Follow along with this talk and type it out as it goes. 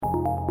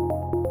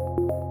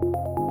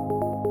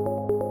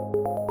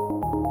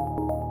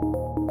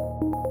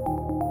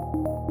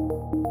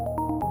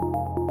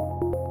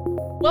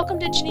Welcome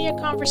to Genea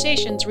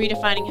Conversations,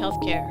 Redefining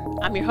Healthcare.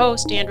 I'm your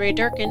host, Andrea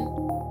Durkin.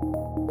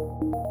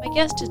 My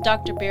guest is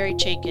Dr. Barry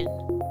Chaikin.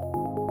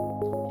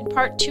 In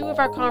part 2 of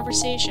our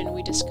conversation,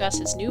 we discuss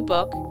his new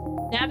book,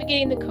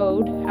 Navigating the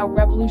Code, How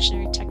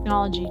Revolutionary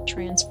Technology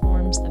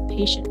Transforms the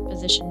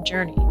Patient-Physician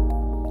Journey,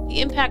 the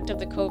impact of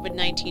the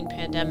COVID-19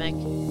 pandemic,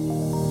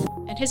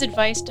 and his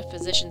advice to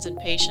physicians and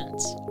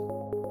patients.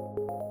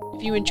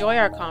 If you enjoy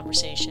our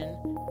conversation,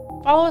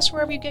 follow us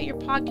wherever you get your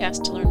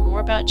podcasts to learn more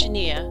about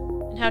Genea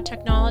and how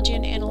technology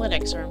and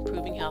analytics are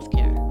improving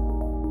healthcare.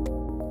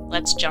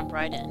 Let's jump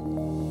right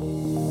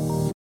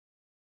in. All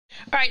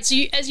right, so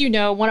as you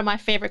know, one of my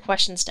favorite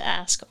questions to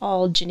ask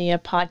all Genea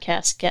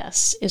podcast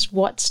guests is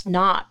what's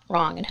not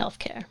wrong in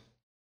healthcare?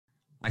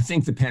 I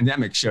think the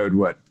pandemic showed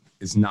what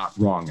is not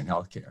wrong in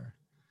healthcare.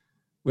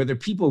 Whether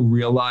people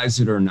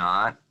realize it or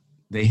not,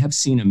 they have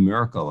seen a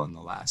miracle in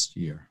the last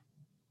year,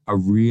 a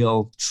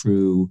real,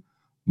 true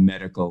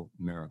medical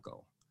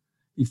miracle.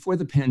 Before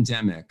the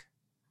pandemic,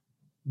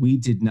 we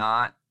did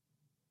not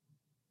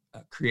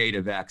create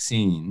a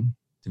vaccine,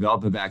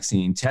 develop a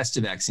vaccine, test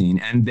a vaccine,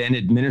 and then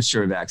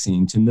administer a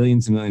vaccine to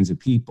millions and millions of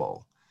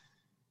people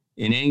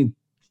in any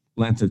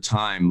length of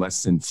time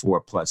less than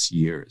 4+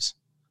 years.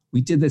 We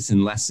did this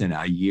in less than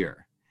a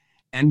year.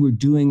 And we're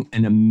doing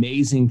an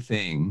amazing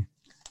thing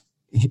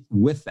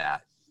with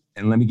that.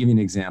 And let me give you an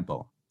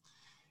example.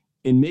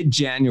 In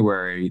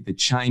mid-January, the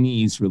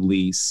Chinese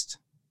released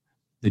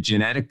the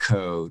genetic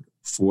code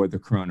for the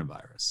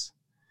coronavirus.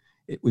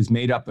 It was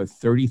made up of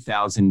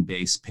 30,000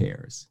 base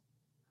pairs.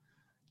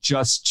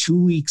 Just 2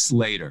 weeks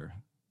later,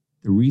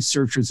 the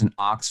researchers in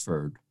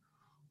Oxford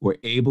were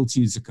able to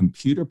use a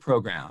computer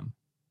program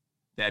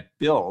that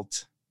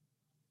built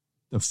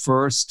the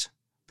first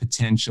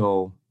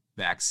potential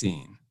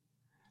vaccine.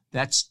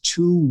 That's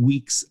 2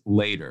 weeks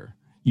later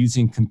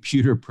using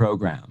computer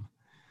program.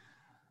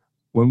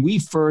 When we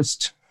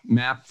first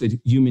mapped the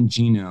human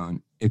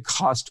genome, it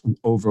cost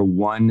over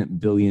 $1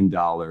 billion.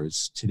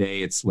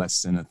 Today, it's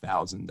less than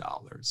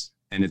 $1,000,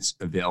 and it's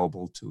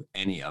available to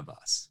any of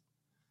us.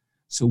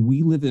 So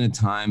we live in a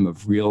time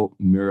of real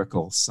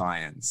miracle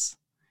science.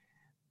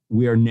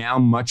 We are now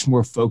much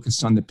more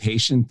focused on the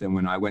patient than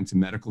when I went to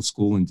medical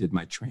school and did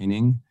my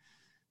training.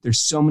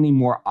 There's so many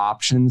more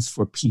options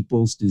for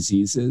people's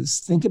diseases.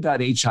 Think about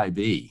HIV.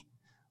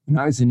 When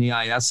I was an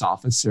EIS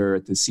officer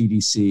at the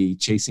CDC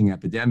chasing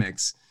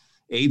epidemics,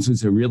 AIDS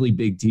was a really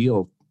big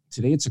deal.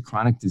 Today, it's a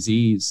chronic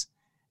disease.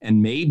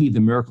 And maybe the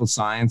miracle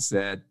science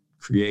that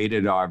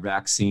created our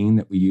vaccine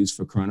that we use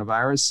for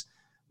coronavirus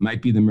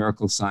might be the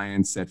miracle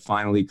science that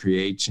finally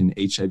creates an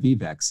HIV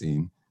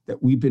vaccine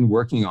that we've been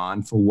working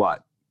on for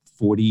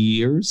 40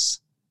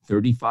 years,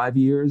 35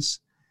 years?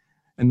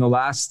 And the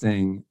last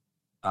thing,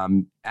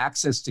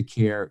 access to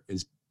care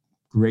is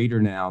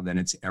greater now than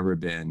it's ever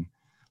been.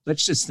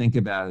 Let's just think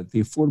about it. The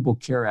Affordable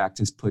Care Act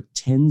has put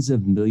tens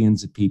of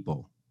millions of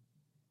people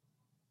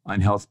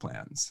on health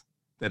plans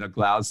that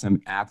allows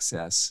them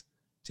access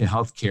to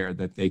health care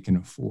that they can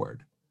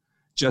afford.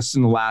 Just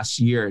in the last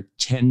year,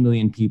 10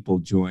 million people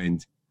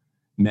joined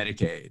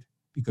Medicaid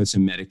because of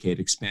Medicaid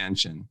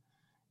expansion.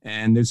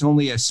 And there's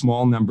only a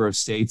small number of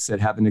states that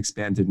haven't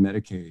expanded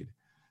Medicaid.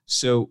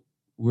 So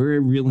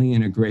we're really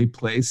in a great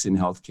place in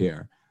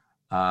healthcare,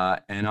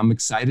 and I'm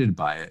excited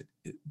by it.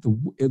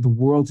 The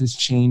world has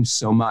changed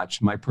so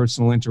much. My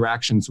personal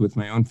interactions with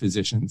my own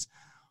physicians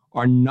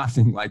are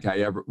nothing like I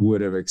ever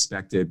would have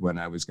expected when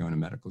I was going to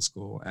medical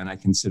school, and I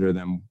consider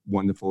them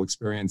wonderful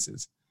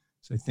experiences.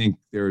 So I think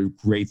there are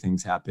great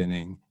things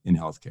happening in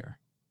healthcare.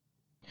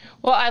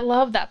 Well, I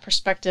love that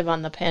perspective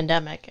on the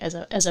pandemic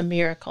as a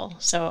miracle.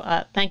 So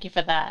thank you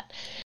for that.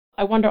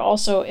 I wonder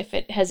also if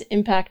it has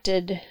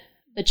impacted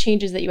the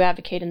changes that you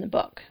advocate in the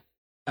book.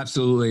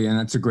 Absolutely, and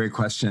that's a great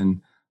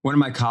question. One of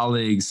my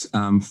colleagues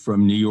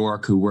from New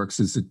York who works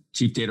as the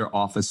chief data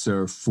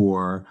officer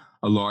for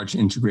a large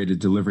integrated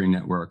delivery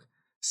network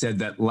said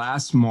that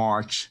last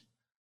March,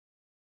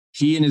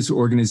 he and his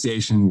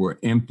organization were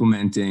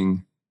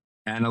implementing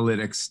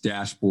analytics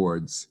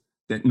dashboards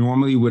that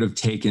normally would have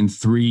taken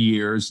 3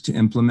 years to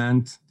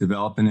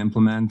develop and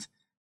implement.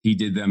 He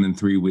did them in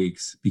 3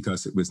 weeks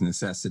because it was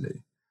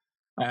necessity.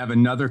 I have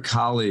another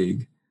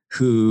colleague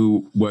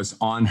who was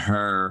on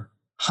her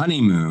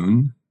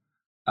honeymoon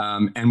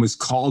and was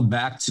called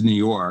back to New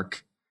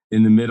York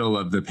in the middle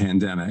of the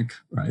pandemic,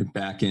 right,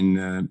 back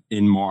in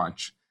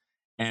March,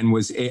 and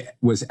was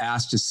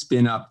asked to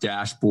spin up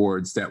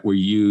dashboards that were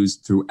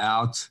used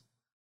throughout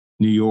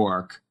New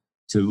York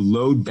to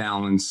load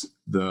balance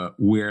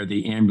where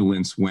the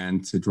ambulance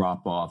went to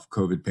drop off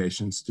COVID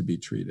patients to be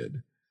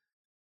treated.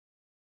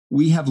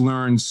 We have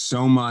learned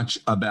so much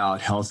about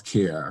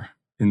healthcare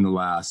in the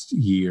last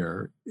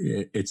year.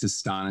 It's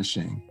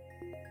astonishing.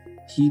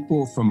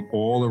 People from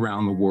all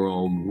around the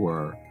world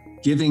were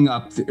giving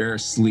up their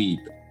sleep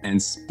and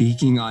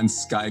speaking on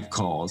Skype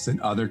calls and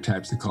other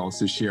types of calls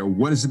to share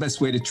what is the best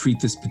way to treat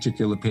this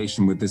particular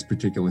patient with this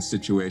particular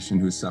situation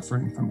who's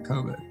suffering from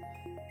COVID.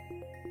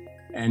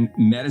 And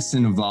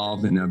medicine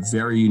evolved in a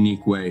very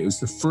unique way. It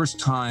was the first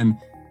time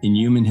in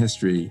human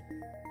history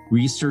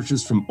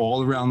researchers from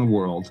all around the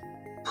world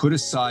put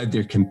aside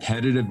their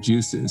competitive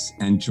juices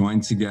and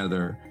joined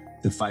together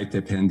to fight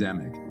the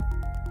pandemic.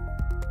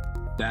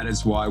 That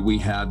is why we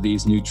have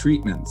these new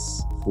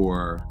treatments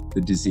for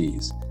the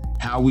disease.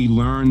 How we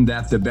learned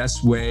that the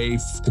best way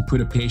to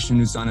put a patient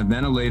who's on a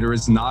ventilator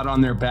is not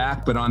on their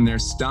back, but on their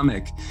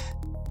stomach,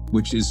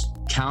 which is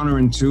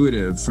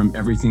counterintuitive from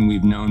everything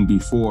we've known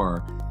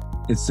before.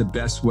 It's the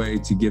best way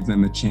to give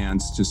them a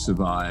chance to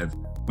survive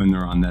when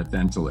they're on that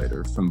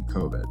ventilator from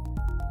COVID.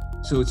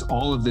 So it's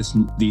all of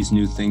these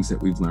new things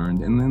that we've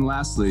learned. And then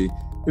lastly,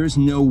 there's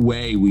no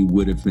way we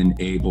would have been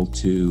able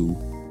to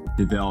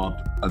develop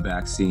a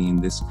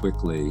vaccine this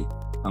quickly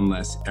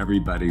unless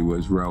everybody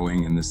was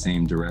rowing in the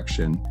same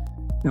direction.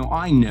 Now,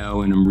 I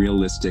know and I'm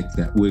realistic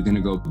that we're going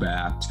to go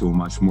back to a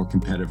much more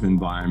competitive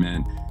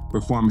environment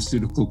where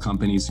pharmaceutical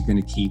companies are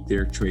going to keep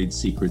their trade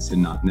secrets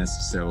and not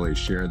necessarily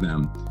share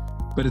them.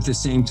 But at the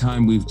same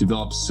time, we've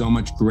developed so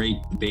much great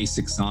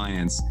basic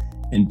science,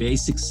 and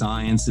basic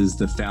science is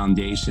the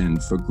foundation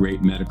for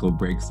great medical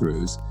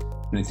breakthroughs.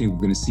 And I think we're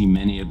going to see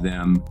many of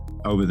them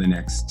over the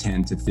next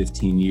 10 to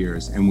 15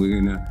 years, and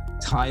we're going to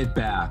tie it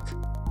back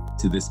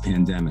to this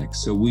pandemic.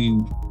 So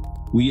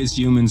we as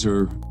humans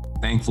are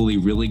thankfully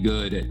really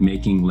good at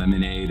making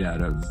lemonade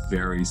out of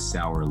very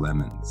sour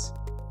lemons.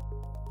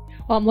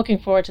 Well, I'm looking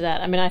forward to that.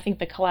 I mean, I think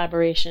the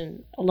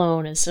collaboration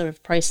alone is sort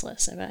of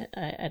priceless.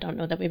 I don't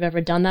know that we've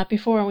ever done that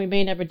before, and we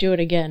may never do it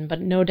again, but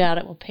no doubt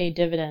it will pay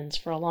dividends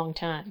for a long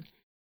time.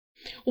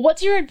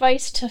 What's your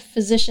advice to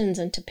physicians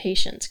and to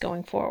patients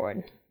going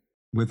forward?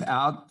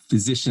 Without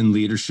physician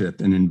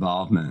leadership and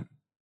involvement,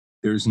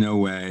 there's no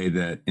way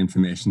that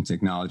information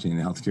technology in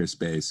the healthcare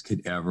space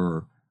could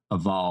ever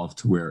evolve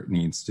to where it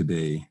needs to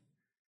be.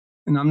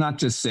 And I'm not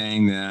just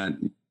saying that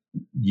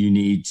you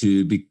need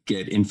to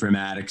get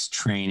informatics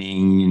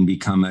training and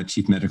become a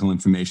chief medical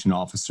information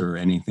officer or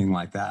anything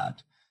like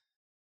that.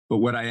 But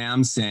what I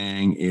am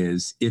saying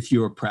is if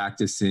you're a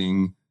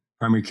practicing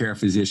primary care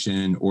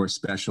physician or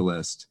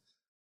specialist,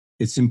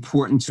 it's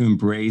important to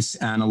embrace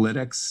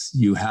analytics.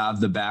 You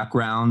have the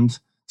background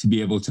to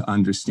be able to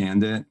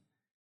understand it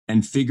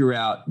and figure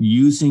out,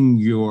 using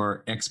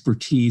your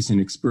expertise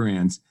and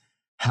experience,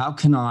 how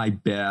can I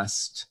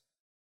best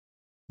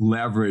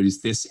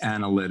leverage this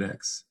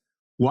analytics?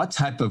 What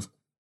type of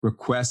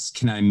requests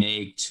can I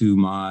make to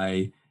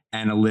my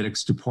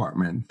analytics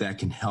department that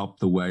can help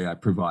the way I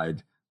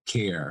provide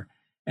care?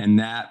 And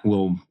that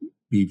will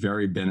be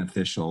very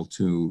beneficial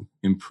to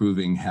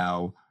improving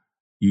how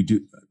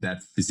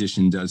that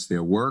physician does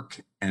their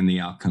work and the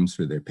outcomes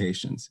for their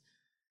patients.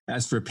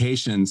 As for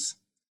patients,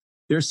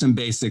 there's some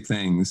basic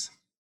things.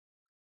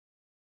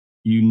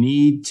 You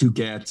need to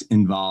get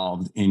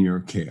involved in your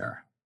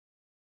care.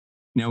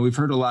 Now, we've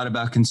heard a lot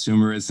about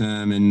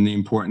consumerism and the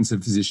importance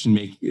of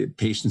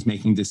patients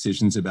making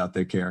decisions about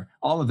their care.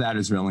 All of that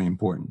is really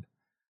important.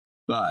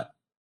 But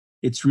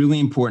it's really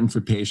important for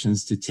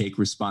patients to take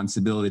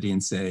responsibility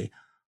and say,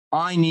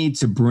 I need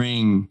to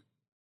bring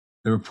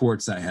the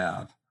reports I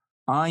have.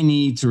 I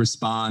need to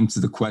respond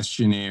to the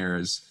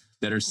questionnaires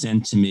that are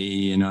sent to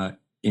me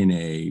in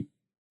a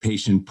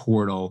patient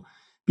portal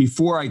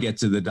before I get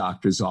to the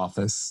doctor's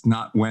office,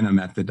 not when I'm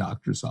at the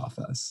doctor's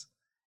office.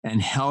 And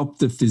help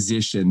the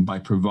physician by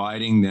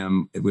providing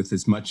them with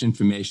as much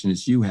information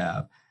as you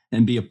have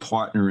and be a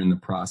partner in the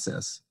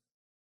process.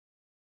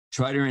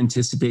 Try to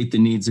anticipate the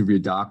needs of your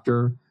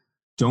doctor.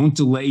 Don't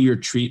delay your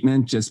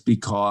treatment just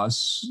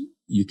because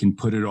you can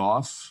put it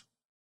off,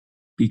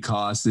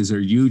 because there's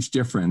a huge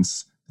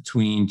difference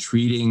between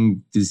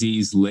treating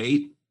disease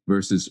late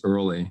versus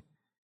early.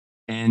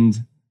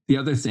 And the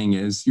other thing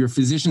is your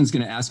physician's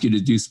going to ask you to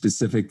do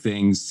specific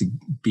things to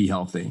be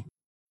healthy.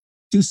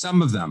 Do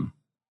some of them.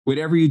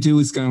 Whatever you do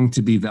is going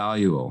to be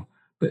valuable,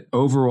 but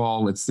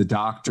overall, it's the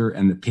doctor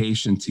and the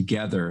patient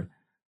together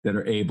that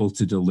are able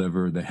to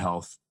deliver the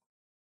health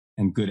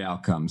and good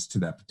outcomes to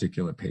that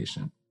particular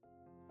patient.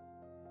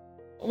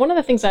 One of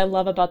the things I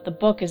love about the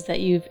book is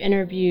that you've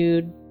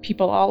interviewed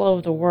people all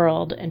over the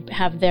world and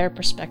have their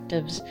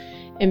perspectives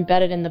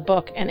embedded in the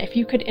book. And if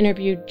you could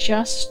interview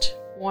just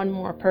one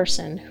more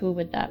person, who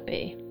would that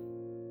be?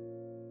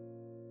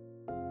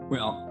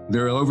 Well,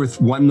 there are over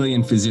 1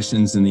 million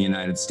physicians in the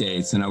United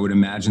States, and I would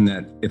imagine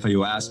that if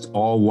you asked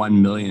all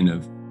 1 million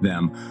of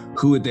them,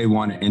 who would they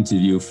want to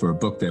interview for a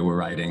book they were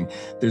writing,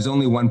 there's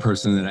only one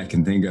person that I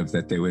can think of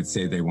that they would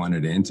say they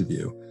wanted to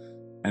interview,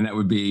 and that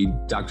would be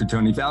Dr.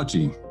 Tony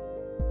Fauci.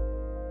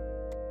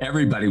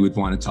 Everybody would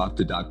want to talk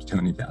to Dr.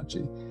 Tony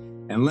Fauci.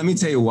 And let me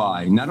tell you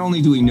why. Not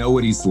only do we know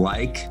what he's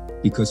like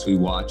because we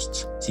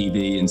watched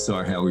TV and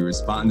saw how he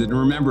responded, and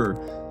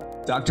remember,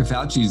 Dr.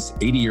 Fauci's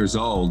 80 years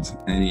old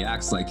and he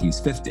acts like he's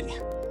 50.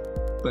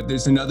 But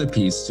there's another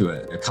piece to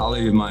it. A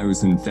colleague of mine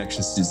was an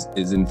infectious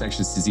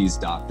disease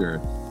doctor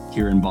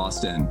here in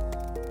Boston.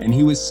 And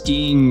he was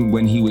skiing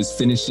when he was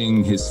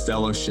finishing his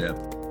fellowship.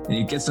 And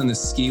he gets on the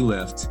ski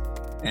lift,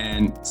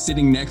 and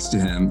sitting next to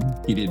him,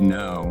 he didn't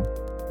know,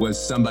 was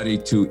somebody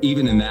to,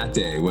 even in that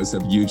day, was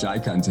a huge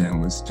icon to him,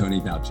 was Tony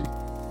Fauci.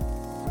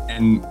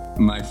 And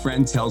my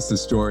friend tells the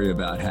story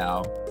about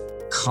how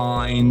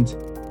kind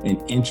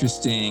and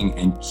interesting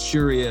and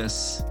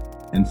curious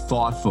and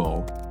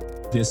thoughtful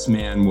this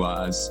man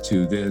was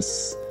to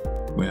this,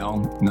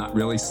 well, not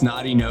really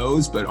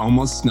snotty-nosed, but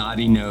almost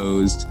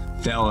snotty-nosed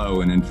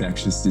fellow in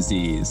infectious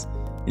disease.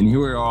 And here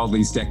we are all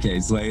these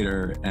decades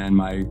later, and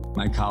my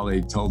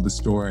colleague told the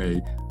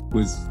story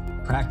with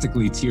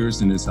practically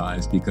tears in his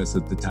eyes because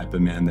of the type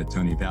of man that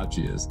Tony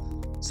Fauci is.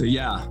 So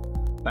yeah,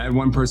 if I had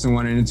one person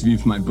want an interview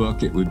for my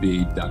book, it would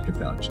be Dr.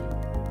 Fauci.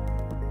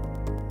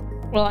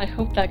 Well, I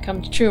hope that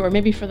comes true, or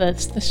maybe for the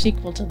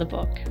sequel to the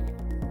book.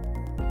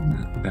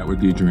 That would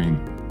be a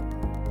dream.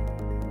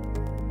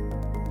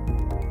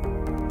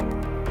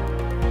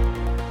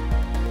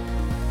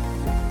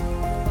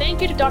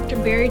 Thank you to Dr.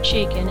 Barry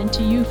Chaikin and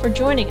to you for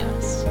joining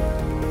us.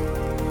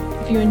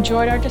 If you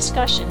enjoyed our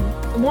discussion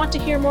and want to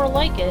hear more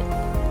like it,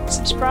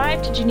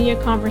 subscribe to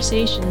Genea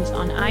Conversations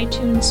on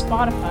iTunes,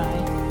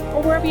 Spotify,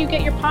 or wherever you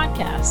get your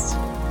podcasts.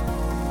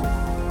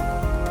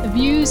 The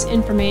views,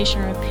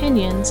 information, or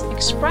opinions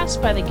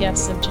expressed by the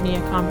guests of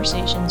Genea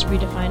Conversations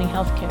Redefining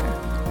Healthcare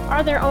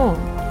are their own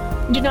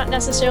and do not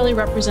necessarily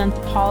represent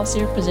the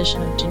policy or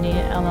position of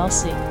Genea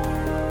LLC.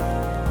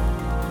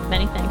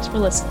 Many thanks for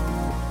listening.